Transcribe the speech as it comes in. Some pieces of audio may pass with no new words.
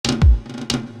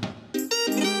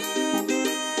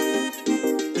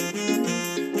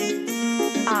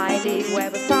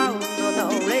IRIEWEB サウンドの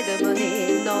リズム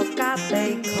に乗っかっ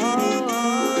ていこ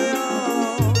う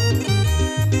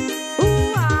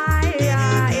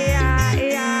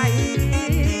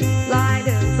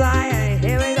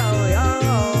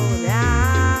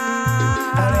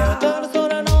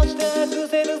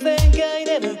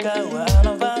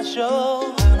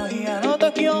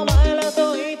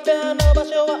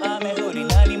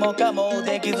かも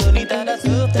できずにただ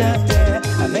吸ったって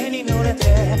雨に濡れ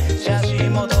て写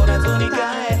真も撮らずに帰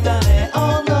ったね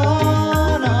Oh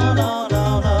no no no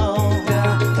no no だ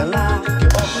から今日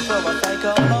こそは最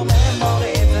高のメモ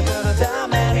リー作るた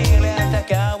めにレンタ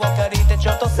カーを借りてち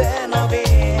ょっと背伸び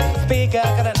スピーカ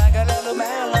ーから流れるメ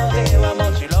ロディーは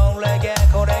もちろんレゲエ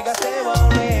これがセオ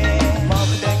リー目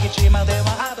的地まで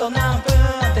はあと何分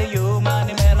っていう間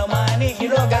に目の前に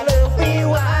広がる琵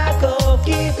琶湖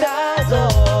来た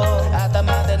ぞ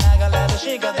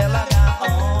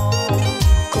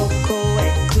ここ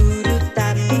へ来る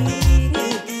たび違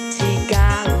う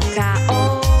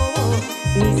顔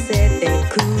見せて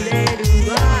くれる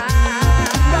わ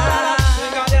シ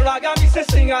ンガデラが店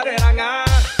シンガデラが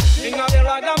シンガデ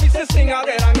ラが店シンガ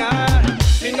デラが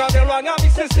シンガデラが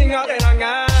店シンガデラ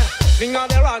がシンガ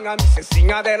デラが店シン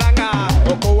ガデラが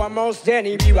ここはもうすで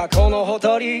に琵琶湖のほ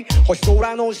とり星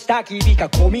空の下きび囲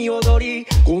み踊り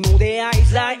この出会い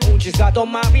さえうんちさと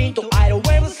マビンと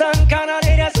IRIEWEBさん奏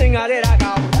でりゃシンガデラ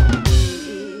が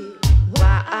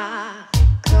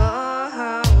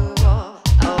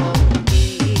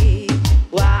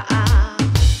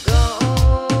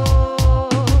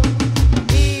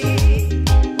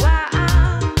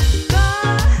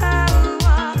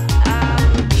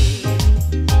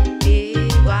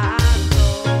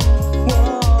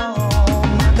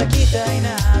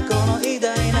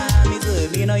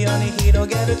広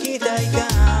げる期待感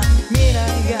未来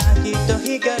がきっと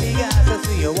光が差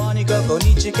すようにここ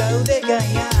に誓うでかい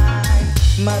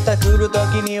愛また来る時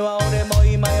には俺も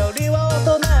今よりは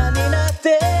大人になっ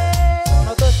てそ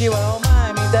の時はお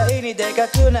前みたいにでか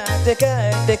くなって帰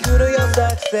ってくるよ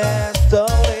サクセスストー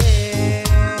リー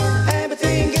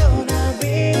Everything gonna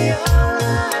be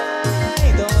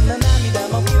alright どんな涙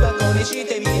も琵琶湖にし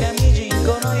てみなミジン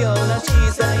コのような小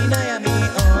さい悩み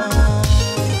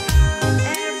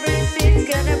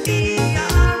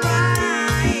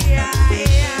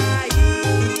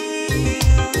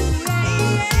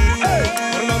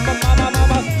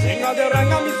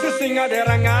シンガデ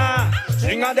ラが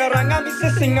シンガデラが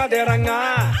店シンガデラ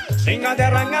がシンガデ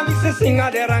ラが店シン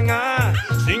ガデラが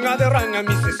シンガデラが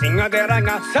店シンガデラ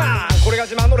がさあこれが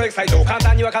自慢のレイクサイト簡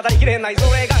単には語りきれない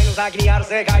それ以外の先にある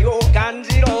世界を感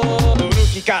じろ古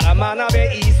きから学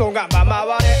べ急がば回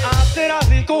れ焦ら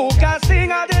ず行こうかシン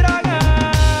ガデラ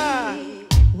が